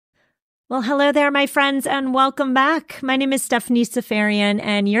Well, hello there, my friends, and welcome back. My name is Stephanie Safarian,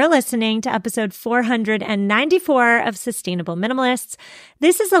 and you're listening to episode 494 of Sustainable Minimalists.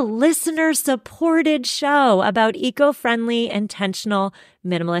 This is a listener-supported show about eco-friendly, intentional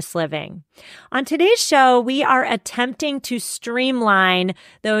minimalist living. On today's show, we are attempting to streamline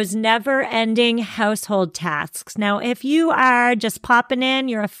those never-ending household tasks. Now, if you are just popping in,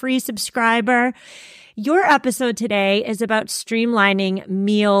 you're a free subscriber, your episode today is about streamlining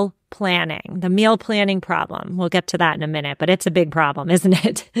meal planning, the meal planning problem. We'll get to that in a minute, but it's a big problem, isn't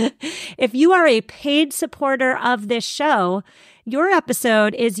it? If you are a paid supporter of this show, your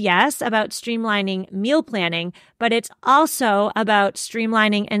episode is, yes, about streamlining meal planning, but it's also about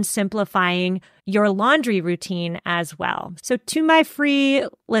streamlining and simplifying your laundry routine as well. So to my free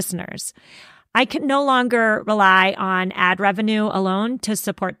listeners, I can no longer rely on ad revenue alone to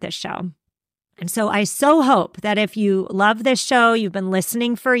support this show. And so I so hope that if you love this show, you've been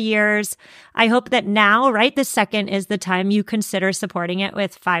listening for years, I hope that now, right this second, is the time you consider supporting it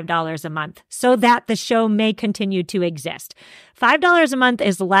with $5 a month so that the show may continue to exist. $5 a month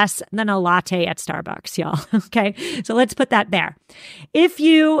is less than a latte at Starbucks, y'all. Okay, so let's put that there. If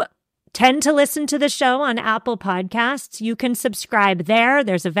you tend to listen to the show on Apple Podcasts, you can subscribe there.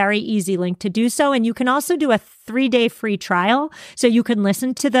 There's a very easy link to do so. And you can also do a 3-day free trial. So you can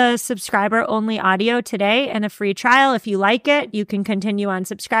listen to the subscriber-only audio today and a free trial. If you like it, you can continue on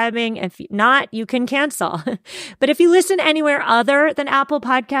subscribing. If not, you can cancel. But if you listen anywhere other than Apple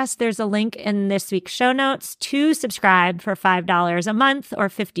Podcasts, there's a link in this week's show notes to subscribe for $5 a month or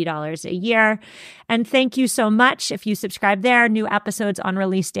 $50 a year. And thank you so much. If you subscribe there, new episodes on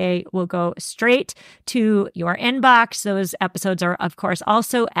release day will go straight to your inbox. Those episodes are, of course,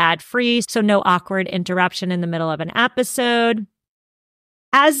 also ad-free, so no awkward interruption in the middle of an episode.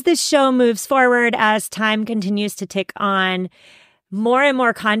 As this show moves forward, as time continues to tick on, more and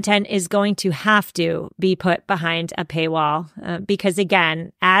more content is going to have to be put behind a paywall because,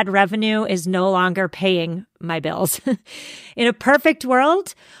 again, ad revenue is no longer paying my bills. In a perfect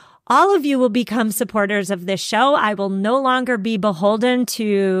world, all of you will become supporters of this show. I will no longer be beholden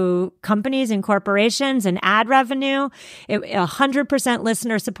to companies and corporations and ad revenue. 100%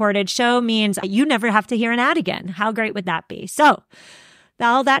 listener-supported show means you never have to hear an ad again. How great would that be? So,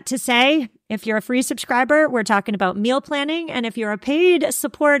 all that to say, if you're a free subscriber, we're talking about meal planning. And if you're a paid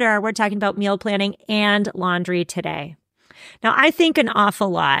supporter, we're talking about meal planning and laundry today. Now, I think an awful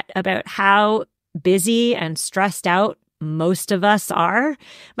lot about how busy and stressed out most of us are,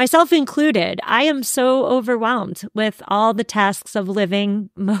 myself included. I am so overwhelmed with all the tasks of living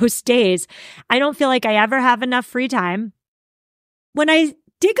most days. I don't feel like I ever have enough free time. When I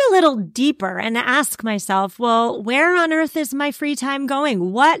dig a little deeper and ask myself, well, where on earth is my free time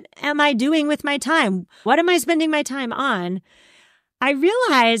going? What am I doing with my time? What am I spending my time on? I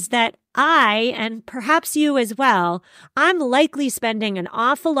realize that I, and perhaps you as well, I'm likely spending an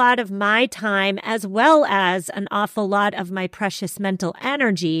awful lot of my time as well as an awful lot of my precious mental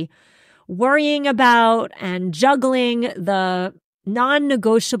energy worrying about and juggling the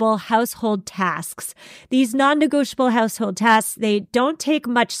non-negotiable household tasks. These non-negotiable household tasks, they don't take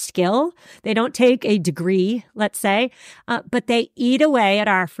much skill. They don't take a degree, let's say, but they eat away at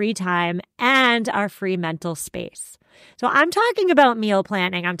our free time and our free mental space. So I'm talking about meal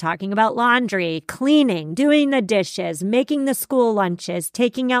planning. I'm talking about laundry, cleaning, doing the dishes, making the school lunches,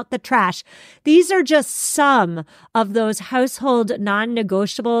 taking out the trash. These are just some of those household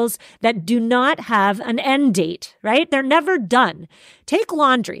non-negotiables that do not have an end date, right? They're never done. Take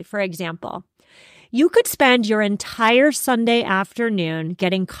laundry, for example. You could spend your entire Sunday afternoon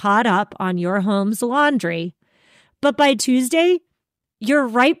getting caught up on your home's laundry, but by Tuesday, you're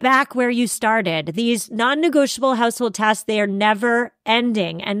right back where you started. These non-negotiable household tasks, they are never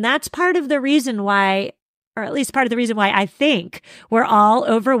ending. And that's part of the reason why, or at least part of the reason why I think we're all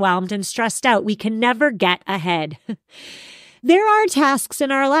overwhelmed and stressed out. We can never get ahead. There are tasks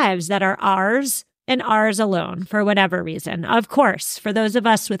in our lives that are ours and ours alone for whatever reason. Of course, for those of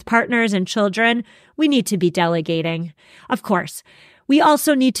us with partners and children, we need to be delegating. Of course. We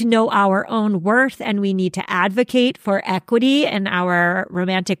also need to know our own worth and we need to advocate for equity in our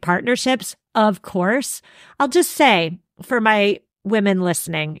romantic partnerships, of course. I'll just say, for my women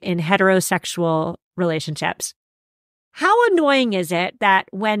listening in heterosexual relationships, how annoying is it that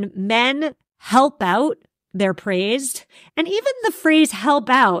when men help out, they're praised? And even the phrase help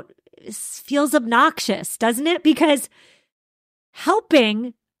out feels obnoxious, doesn't it? Because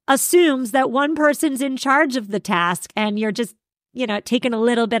helping assumes that one person's in charge of the task and you're just taken a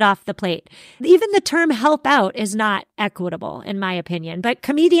little bit off the plate. Even the term help out is not equitable, in my opinion. But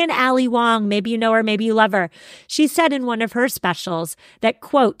comedian Ali Wong, maybe you know her, maybe you love her, she said in one of her specials that,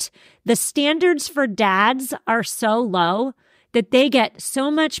 quote, "The standards for dads are so low that they get so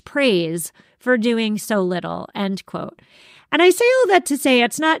much praise for doing so little," end quote. And I say all that to say,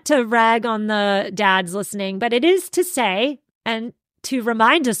 it's not to rag on the dads listening, but it is to say, and to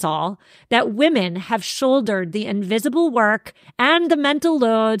remind us all, that women have shouldered the invisible work and the mental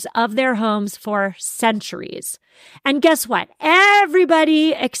loads of their homes for centuries. And guess what?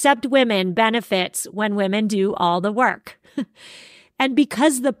 Everybody except women benefits when women do all the work. And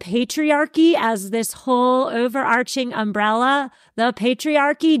because the patriarchy, as this whole overarching umbrella, the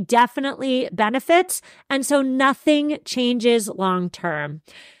patriarchy definitely benefits. And so nothing changes long term.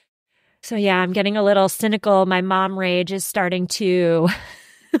 So yeah, I'm getting a little cynical. My mom rage is starting to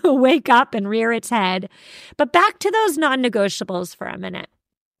wake up and rear its head. But back to those non-negotiables for a minute.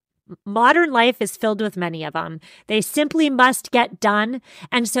 Modern life is filled with many of them. They simply must get done.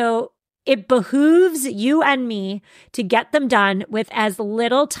 And so it behooves you and me to get them done with as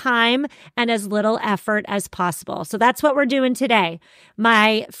little time and as little effort as possible. So that's what we're doing today.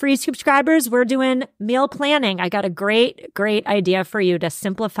 My free subscribers, we're doing meal planning. I got a great idea for you to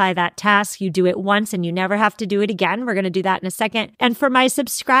simplify that task. You do it once and you never have to do it again. We're going to do that in a second. And for my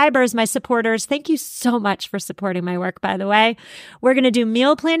subscribers, my supporters, thank you so much for supporting my work, by the way. We're going to do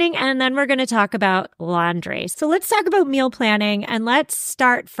meal planning and then we're going to talk about laundry. So let's talk about meal planning and let's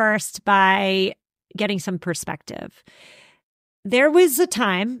start first by getting some perspective. There was a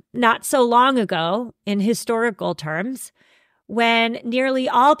time not so long ago in historical terms when nearly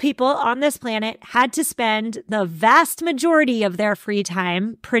all people on this planet had to spend the vast majority of their free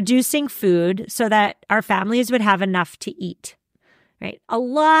time producing food so that our families would have enough to eat, right? A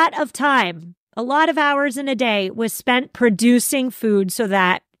lot of time, a lot of hours in a day was spent producing food so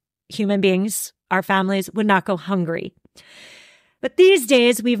that human beings, our families, would not go hungry. But these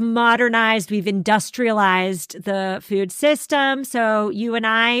days, we've modernized, we've industrialized the food system. So you and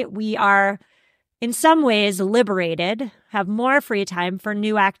I, we are in some ways liberated, have more free time for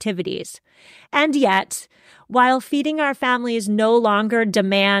new activities. And yet, while feeding our families no longer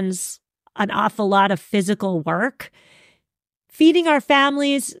demands an awful lot of physical work, feeding our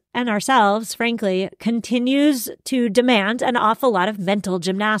families and ourselves, frankly, continues to demand an awful lot of mental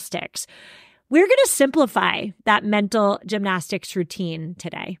gymnastics. We're going to simplify that mental gymnastics routine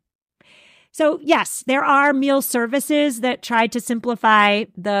today. So yes, there are meal services that try to simplify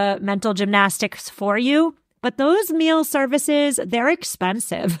the mental gymnastics for you, but those meal services, they're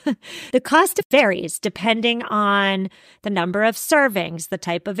expensive. The cost varies depending on the number of servings, the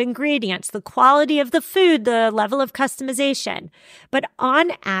type of ingredients, the quality of the food, the level of customization. But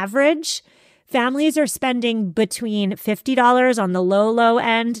on average, families are spending between $50 on the low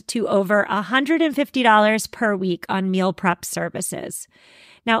end to over $150 per week on meal prep services.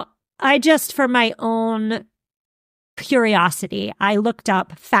 Now, for my own curiosity, I looked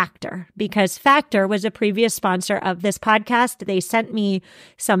up Factor because Factor was a previous sponsor of this podcast. They sent me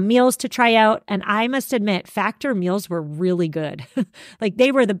some meals to try out, and I must admit, Factor meals were really good. Like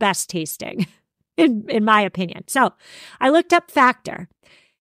they were the best tasting, in my opinion. So I looked up Factor.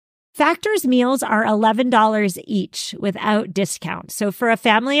 Factor's meals are $11 each without discount. So for a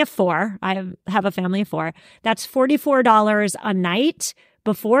family of four, I have a family of four, that's $44 a night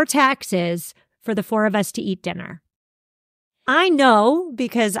before taxes for the four of us to eat dinner. I know,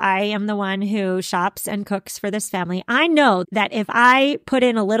 because I am the one who shops and cooks for this family, I know that if I put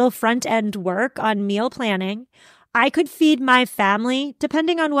in a little front-end work on meal planning, I could feed my family,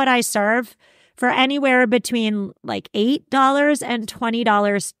 depending on what I serve, for anywhere between like $8 and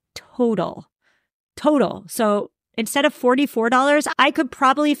 $20 total. So instead of $44, I could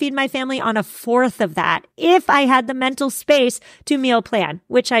probably feed my family on a fourth of that if I had the mental space to meal plan,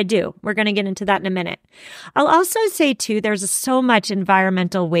 which I do. We're going to get into that in a minute. I'll also say too, there's so much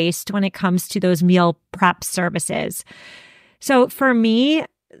environmental waste when it comes to those meal prep services. So for me,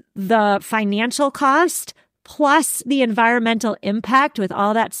 the financial cost plus the environmental impact with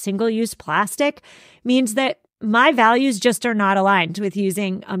all that single-use plastic means that my values just are not aligned with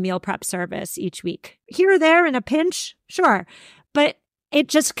using a meal prep service each week. Here or there in a pinch, sure, but it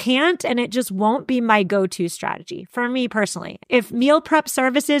just can't and it just won't be my go-to strategy for me personally. If meal prep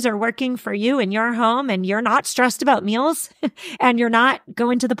services are working for you in your home and you're not stressed about meals and you're not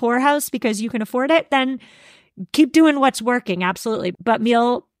going to the poorhouse because you can afford it, then keep doing what's working, absolutely. But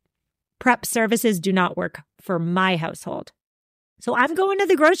meal prep services do not work for my household. So I'm going to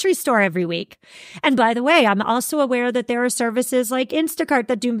the grocery store every week. And by the way, I'm also aware that there are services like Instacart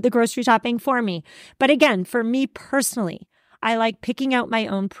that do the grocery shopping for me. But again, for me personally, I like picking out my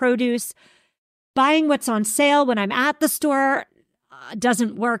own produce. Buying what's on sale when I'm at the store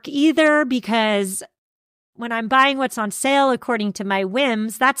doesn't work either, because when I'm buying what's on sale according to my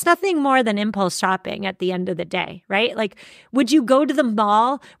whims, that's nothing more than impulse shopping at the end of the day, right? Like, would you go to the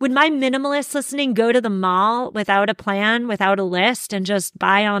mall? Would my minimalist listening go to the mall without a plan, without a list, and just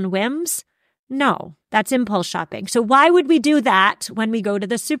buy on whims? No, that's impulse shopping. So why would we do that when we go to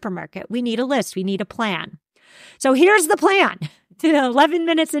the supermarket? We need a list. We need a plan. So here's the plan. 11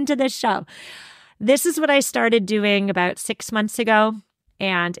 minutes into this show. This is what I started doing about 6 months ago,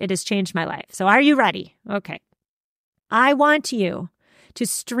 and it has changed my life. So are you ready? Okay. I want you to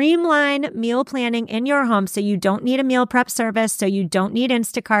streamline meal planning in your home so you don't need a meal prep service, so you don't need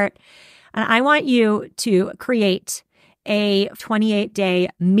Instacart. And I want you to create a 28-day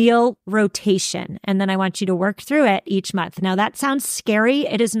meal rotation. And then I want you to work through it each month. Now, that sounds scary.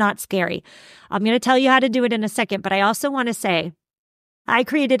 It is not scary. I'm going to tell you how to do it in a second, but I also want to say, I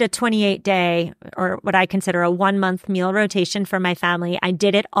created a 28-day, or what I consider a 1-month meal rotation for my family. I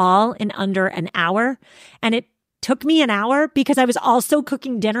did it all in under an hour, and it took me an hour because I was also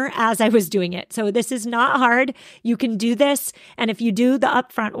cooking dinner as I was doing it. So this is not hard. You can do this. And if you do the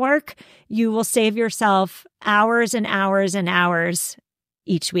upfront work, you will save yourself hours and hours and hours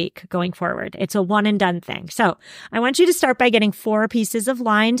each week going forward. It's a one and done thing. So I want you to start by getting 4 pieces of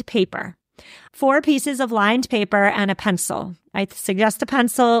lined paper. 4 pieces of lined paper and a pencil. I suggest a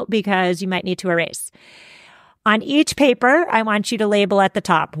pencil because you might need to erase. On each paper, I want you to label at the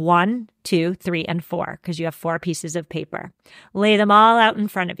top 1, 2, 3, and 4, because you have 4 pieces of paper. Lay them all out in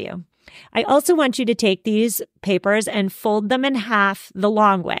front of you. I also want you to take these papers and fold them in half the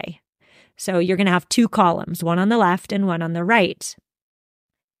long way. So you're going to have 2 columns, one on the left and one on the right.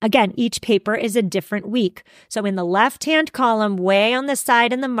 Again, each paper is a different week. So in the left-hand column, way on the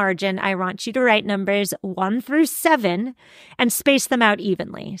side in the margin, I want you to write numbers 1 through 7 and space them out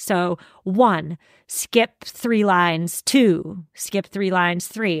evenly. So 1, skip 3 lines, 2, skip 3 lines,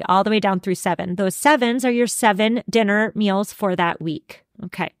 3, all the way down through 7. Those 7s are your 7 dinner meals for that week.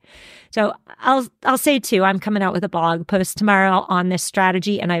 Okay. So I'll say too, I'm coming out with a blog post tomorrow on this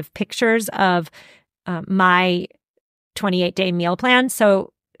strategy, and I have pictures of my 28-day meal plan.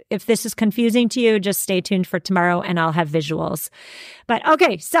 So if this is confusing to you, just stay tuned for tomorrow and I'll have visuals. But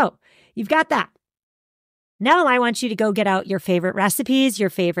okay, so you've got that. Now I want you to go get out your favorite recipes, your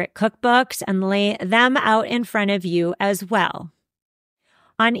favorite cookbooks, and lay them out in front of you as well.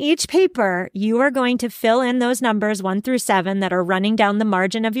 On each paper, you are going to fill in those numbers 1 through 7 that are running down the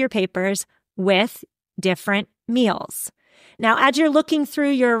margin of your papers with different meals. Now, as you're looking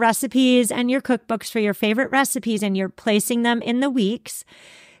through your recipes and your cookbooks for your favorite recipes and you're placing them in the weeks,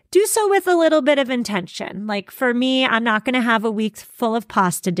 do so with a little bit of intention. Like for me, I'm not going to have a week full of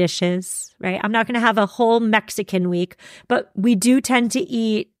pasta dishes, right? I'm not going to have a whole Mexican week, but we do tend to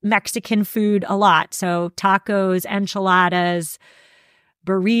eat Mexican food a lot. So tacos, enchiladas,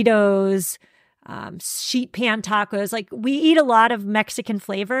 burritos, sheet pan tacos. Like we eat a lot of Mexican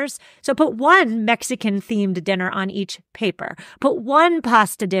flavors. So put 1 Mexican themed dinner on each paper. Put 1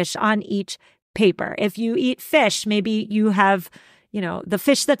 pasta dish on each paper. If you eat fish, maybe you have the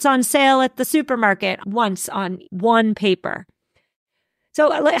fish that's on sale at the supermarket once on 1 paper.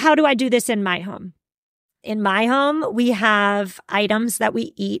 So how do I do this in my home? In my home, we have items that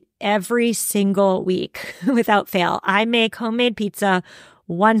we eat every single week without fail. I make homemade pizza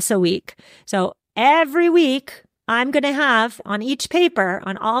once a week. So every week, I'm going to have on each paper,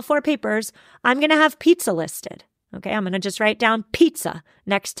 on all 4 papers, I'm going to have pizza listed. Okay, I'm going to just write down pizza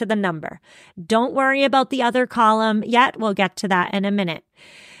next to the number. Don't worry about the other column yet. We'll get to that in a minute.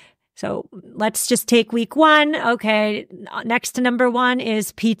 So let's just take week 1. Okay, next to number 1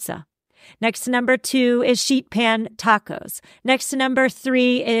 is pizza. Next to number 2 is sheet pan tacos. Next to number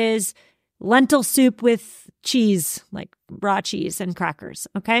 3 is lentil soup with cheese, like raw cheese and crackers,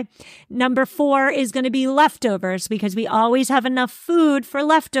 okay? Number 4 is going to be leftovers because we always have enough food for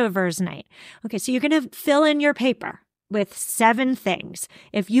leftovers night. Okay, so you're going to fill in your paper with 7 things.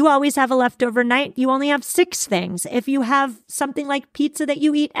 If you always have a leftover night, you only have 6 things. If you have something like pizza that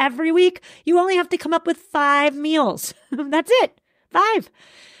you eat every week, you only have to come up with 5 meals. That's it, 5.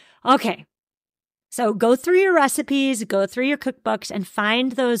 Okay. So go through your recipes, go through your cookbooks, and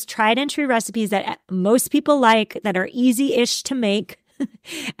find those tried and true recipes that most people like, that are easy-ish to make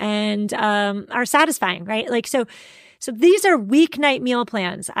and are satisfying, right? Like so these are weeknight meal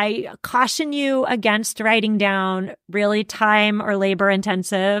plans. I caution you against writing down really time or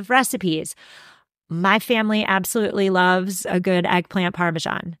labor-intensive recipes. My family absolutely loves a good eggplant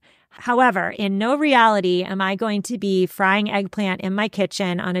parmesan. However, in no reality am I going to be frying eggplant in my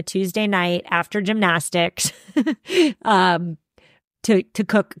kitchen on a Tuesday night after gymnastics to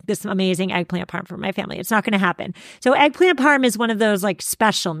cook this amazing eggplant parm for my family. It's not going to happen. So eggplant parm is one of those like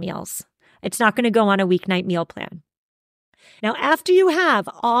special meals. It's not going to go on a weeknight meal plan. Now, after you have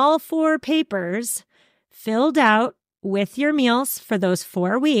all 4 papers filled out with your meals for those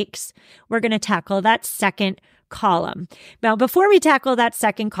 4 weeks, we're going to tackle that second column. Now, before we tackle that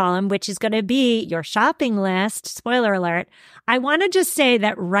second column, which is going to be your shopping list, spoiler alert, I want to just say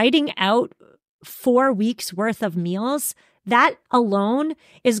that writing out 4 weeks worth of meals, that alone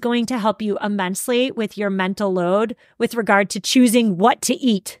is going to help you immensely with your mental load with regard to choosing what to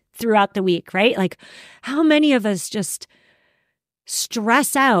eat throughout the week, right? Like, how many of us just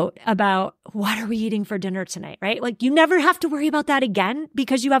stress out about what are we eating for dinner tonight, right? Like, you never have to worry about that again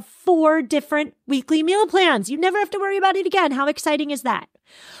because you have 4 different weekly meal plans. You never have to worry about it again. How exciting is that?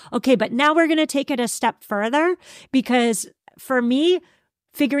 Okay, but now we're going to take it a step further because for me,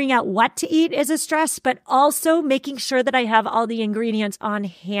 figuring out what to eat is a stress, but also making sure that I have all the ingredients on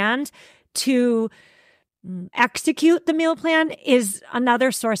hand to execute the meal plan is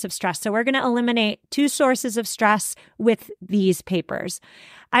another source of stress. So we're going to eliminate 2 sources of stress with these papers.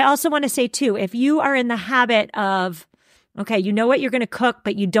 I also want to say too, if you are in the habit of, okay, you know what you're going to cook,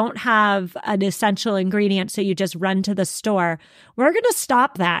 but you don't have an essential ingredient, so you just run to the store, we're going to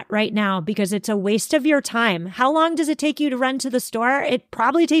stop that right now because it's a waste of your time. How long does it take you to run to the store? It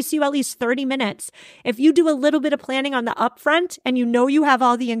probably takes you at least 30 minutes. If you do a little bit of planning on the upfront and you know you have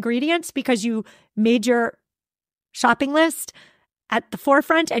all the ingredients because you made your shopping list at the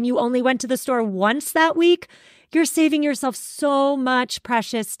forefront and you only went to the store once that week, you're saving yourself so much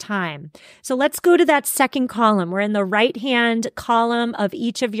precious time. So let's go to that second column. We're in the right-hand column of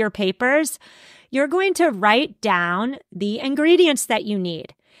each of your papers. You're going to write down the ingredients that you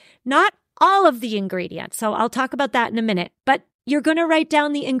need. Not all of the ingredients, so I'll talk about that in a minute, but you're going to write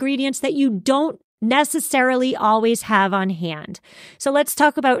down the ingredients that you don't necessarily always have on hand. So let's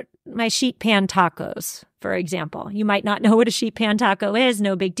talk about my sheet pan tacos, for example. You might not know what a sheet pan taco is.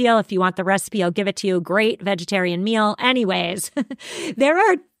 No big deal. If you want the recipe, I'll give it to you. Great vegetarian meal. Anyways, there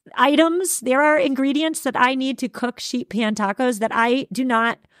are ingredients that I need to cook sheet pan tacos that I do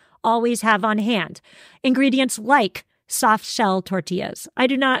not always have on hand. Ingredients like soft shell tortillas. I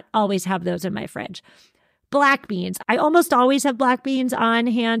do not always have those in my fridge. Black beans. I almost always have black beans on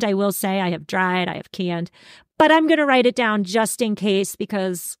hand. I will say I have dried, I have canned, but I'm going to write it down just in case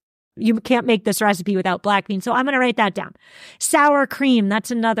because you can't make this recipe without black beans. So I'm going to write that down. Sour cream.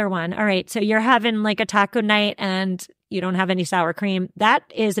 That's another one. All right. So you're having like a taco night and you don't have any sour cream. That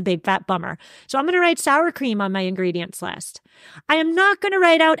is a big fat bummer. So I'm going to write sour cream on my ingredients list. I am not going to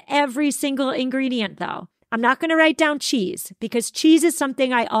write out every single ingredient though. I'm not going to write down cheese because cheese is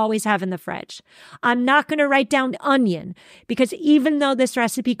something I always have in the fridge. I'm not going to write down onion because even though this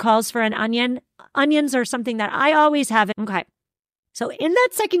recipe calls for an onion, onions are something that I always have. Okay. So in that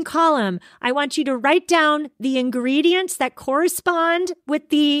second column, I want you to write down the ingredients that correspond with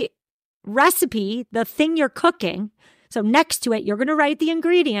the recipe, the thing you're cooking. So next to it, you're going to write the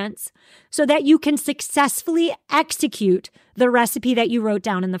ingredients so that you can successfully execute the recipe that you wrote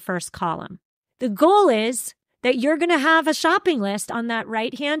down in the first column. The goal is that you're going to have a shopping list on that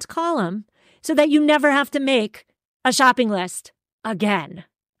right-hand column so that you never have to make a shopping list again.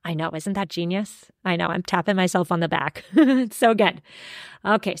 I know, isn't that genius? I know, I'm tapping myself on the back. It's so good.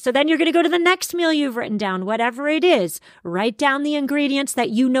 Okay, so then you're going to go to the next meal you've written down, whatever it is. Write down the ingredients that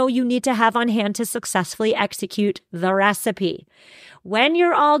you know you need to have on hand to successfully execute the recipe. When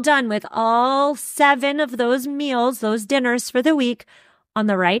you're all done with all 7 of those meals, those dinners for the week, on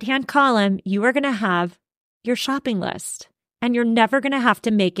the right-hand column, you are going to have your shopping list, and you're never going to have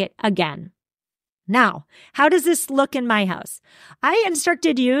to make it again. Now, how does this look in my house? I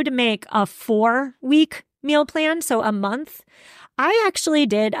instructed you to make a 4-week meal plan, so a month. I actually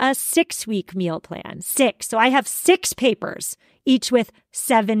did a 6-week meal plan, 6. So I have 6 papers, each with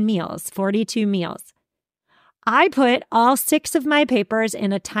 7 meals, 42 meals. I put all 6 of my papers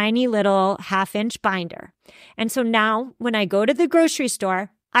in a tiny little 1/2-inch binder. And so now when I go to the grocery store,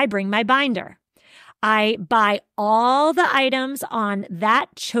 I bring my binder. I buy all the items on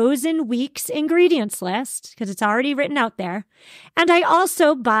that chosen week's ingredients list because it's already written out there. And I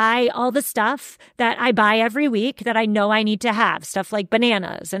also buy all the stuff that I buy every week that I know I need to have. Stuff like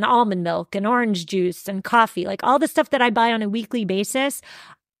bananas and almond milk and orange juice and coffee, like all the stuff that I buy on a weekly basis.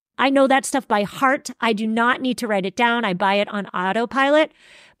 I know that stuff by heart. I do not need to write it down. I buy it on autopilot.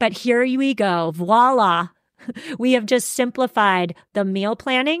 But here we go. Voila. We have just simplified the meal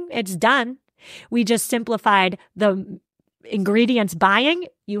planning. It's done. We just simplified the ingredients buying.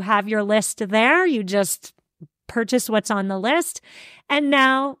 You have your list there. You just purchase what's on the list. And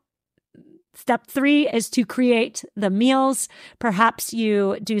now step 3 is to create the meals. Perhaps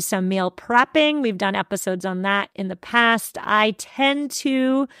you do some meal prepping. We've done episodes on that in the past. I tend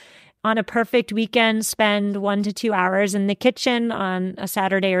to, on a perfect weekend, spend 1 to 2 hours in the kitchen on a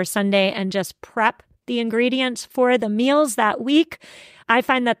Saturday or Sunday and just prep the ingredients for the meals that week. I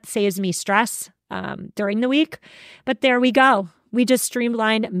find that saves me stress during the week. But there we go. We just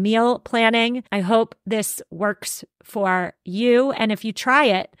streamlined meal planning. I hope this works for you. And if you try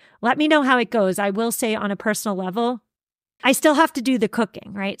it, let me know how it goes. I will say on a personal level, I still have to do the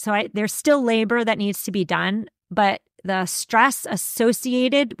cooking, right? So there's still labor that needs to be done, but the stress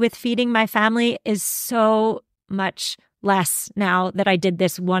associated with feeding my family is so much less now that I did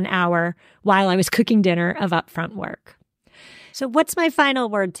this 1 hour while I was cooking dinner of upfront work. So what's my final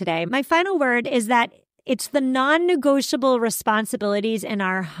word today? My final word is that it's the non-negotiable responsibilities in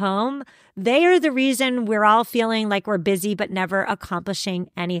our home. They are the reason we're all feeling like we're busy but never accomplishing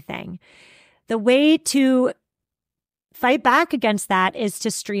anything. The way to fight back against that is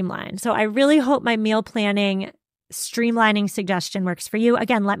to streamline. So I really hope my meal planning streamlining suggestion works for you.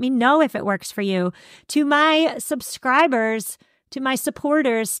 Again, let me know if it works for you. To my subscribers, to my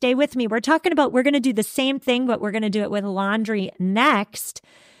supporters, stay with me. We're going to do the same thing, but we're going to do it with laundry next.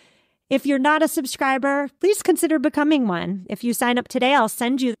 If you're not a subscriber, please consider becoming one. If you sign up today, I'll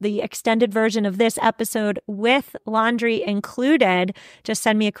send you the extended version of this episode with laundry included. Just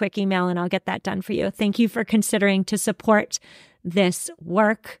send me a quick email and I'll get that done for you. Thank you for considering to support this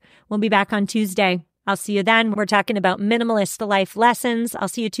work. We'll be back on Tuesday. I'll see you then. We're talking about minimalist life lessons. I'll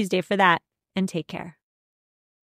see you Tuesday for that, and take care.